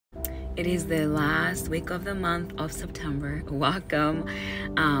It is the last week of the month of September. Welcome.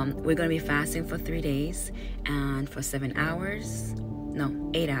 We're going to be fasting for 3 days and for 7 hours.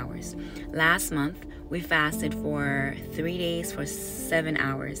 No, 8 hours. Last month, we fasted for 3 days for 7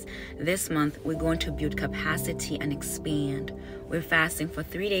 hours. This month, we're going to build capacity and expand. We're fasting for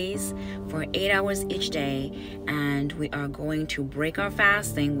 3 days for 8 hours each day, and we are going to break our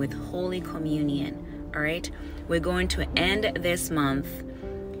fasting with Holy Communion. All right? We're going to end this month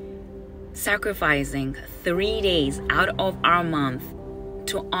sacrificing 3 days out of our month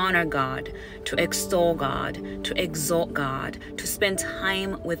to honor God, to extol God, to exalt God, to spend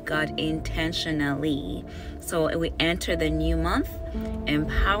time with God intentionally. So we enter the new month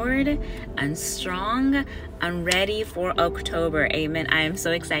empowered and strong and ready for October. Amen. I am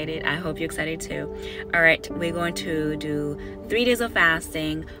so excited. I hope you're excited too. All right, we're going to do 3 days of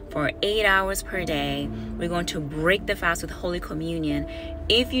fasting for 8 hours per day. We're going to break the fast with Holy Communion.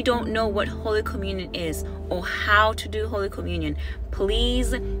 If you don't know what Holy Communion is or how to do Holy Communion,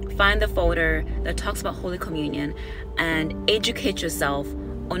 please find the folder that talks about Holy Communion and educate yourself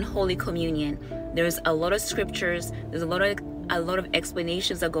on Holy Communion. There's a lot of scriptures, there's a lot of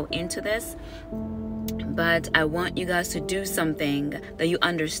explanations that go into this, but I want you guys to do something that you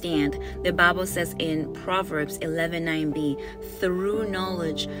understand. The Bible says in Proverbs 11:9b, through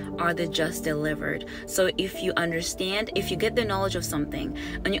knowledge are the just delivered. So if you understand, if you get the knowledge of something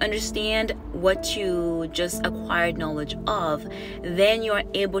and you understand what you just acquired knowledge of, then you are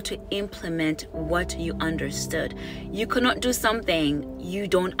able to implement what you understood. You cannot do something you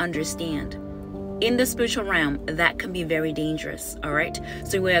don't understand. In the spiritual realm, that can be very dangerous, all right?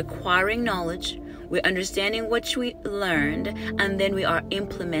 So we're acquiring knowledge, we're understanding what we learned, and then we are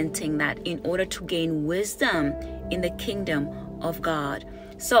implementing that in order to gain wisdom in the kingdom of God.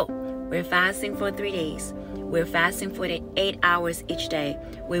 So we're fasting for 3 days. We're fasting for 8 hours each day.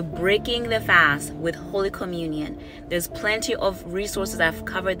 We're breaking the fast with Holy Communion. There's plenty of resources. I've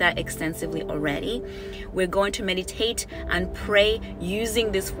covered that extensively already. We're going to meditate and pray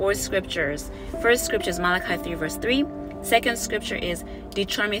using these 4 scriptures. First scripture is Malachi 3 verse 3. Second scripture is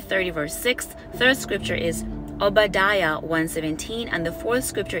Deuteronomy 30 verse 6. Third scripture is Obadiah 1:17, and the fourth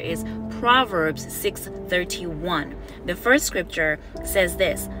scripture is Proverbs 6:31. The first scripture says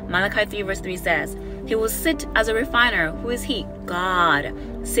this. Malachi 3 verse 3 says, he will sit as a refiner. Who is he? God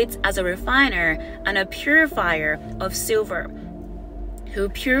sits as a refiner and a purifier of silver, who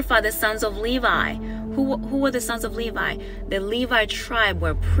purify the sons of Levi. Who were the sons of Levi? The Levi tribe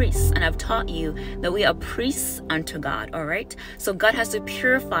were priests, and I've taught you that we are priests unto God, all right? So God has to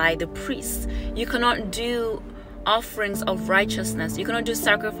purify the priests. You cannot do offerings of righteousness. You cannot do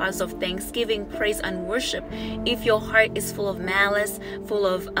sacrifice of thanksgiving, praise, and worship if your heart is full of malice, full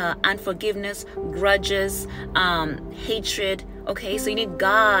of unforgiveness, grudges, hatred. Okay, so you need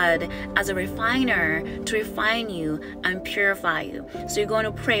God as a refiner to refine you and purify you. So you're going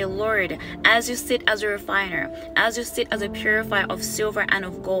to pray, Lord, as you sit as a refiner, as you sit as a purifier of silver and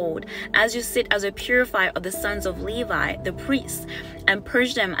of gold, as you sit as a purifier of the sons of Levi, the priests, and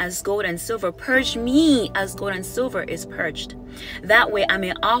purge them as gold and silver. Purge me as gold and silver is purged. That way I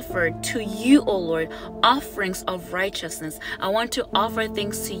may offer to you, O Lord, offerings of righteousness. I want to offer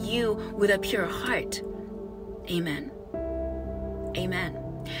things to you with a pure heart. Amen. Amen.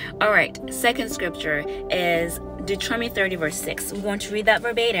 All right. Second scripture is Deuteronomy 30 verse 6. We want to read that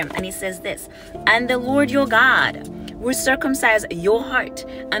verbatim. And it says this, and the Lord your God will circumcise your heart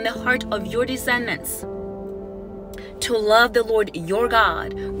and the heart of your descendants to love the Lord your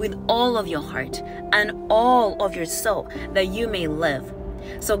God with all of your heart and all of your soul, that you may live.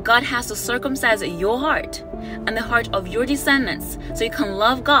 So God has to circumcise your heart and the heart of your descendants so you can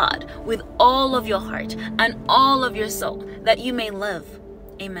love God with all of your heart and all of your soul, that you may live.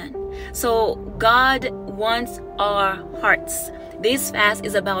 Amen. So God wants our hearts. This fast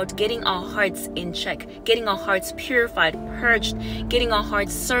is about getting our hearts in check, getting our hearts purified, purged, getting our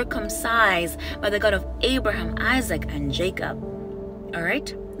hearts circumcised by the God of Abraham, Isaac, and Jacob. All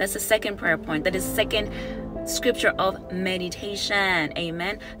right? That's the second prayer point. That is second scripture of meditation.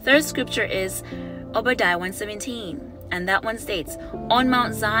 Amen. Third scripture is Obadiah 1:17, and that one states, on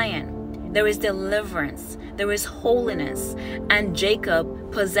Mount Zion there is deliverance, there is holiness, and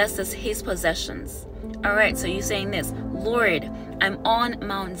Jacob possesses his possessions. All right, so you're saying this, Lord, I'm on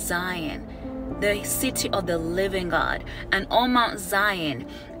Mount Zion, the city of the living God, and on Mount Zion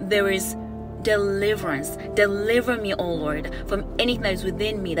there is deliverance. Deliver me, O Lord, from anything that is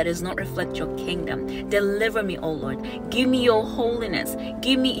within me that does not reflect your kingdom. Deliver me, O Lord. Give me your holiness.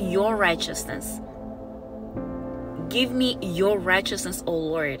 Give me your righteousness. Give me your righteousness, O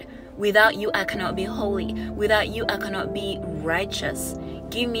Lord. Without you, I cannot be holy. Without you, I cannot be righteous.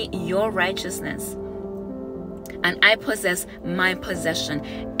 give me your righteousness, and I possess my possession.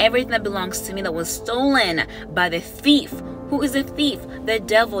 Everything that belongs to me that was stolen by the thief. Who is the thief? The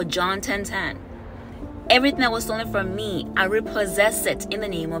devil, John 10:10. Everything that was stolen from me, I repossess it in the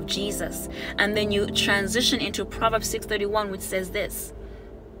name of Jesus. And then you transition into Proverbs 6:31, which says this,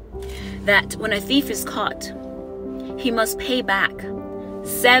 that when a thief is caught, he must pay back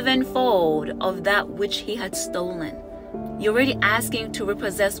sevenfold of that which he had stolen. You're already asking to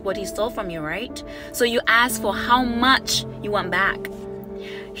repossess what he stole from you, right? So you ask for how much you want back.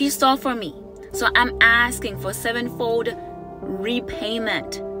 He stole from me, so I'm asking for sevenfold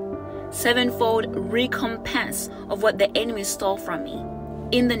repayment, sevenfold recompense of what the enemy stole from me,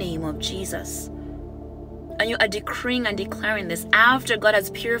 in the name of Jesus. And you are decreeing and declaring this after God has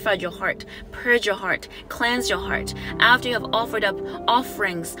purified your heart, purged your heart, cleansed your heart, after you have offered up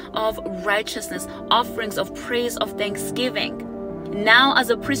offerings of righteousness, offerings of praise, of thanksgiving. Now as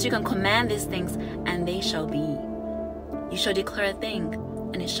a priest you can command these things, and they shall be. You shall declare a thing,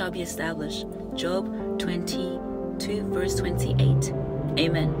 and it shall be established. Job 22 verse 28.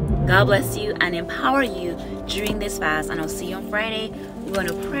 Amen. God bless you and empower you during this fast, and I'll see you on Friday. We're going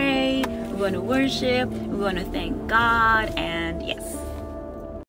to pray, we're going to worship, we're going to thank God, and yes.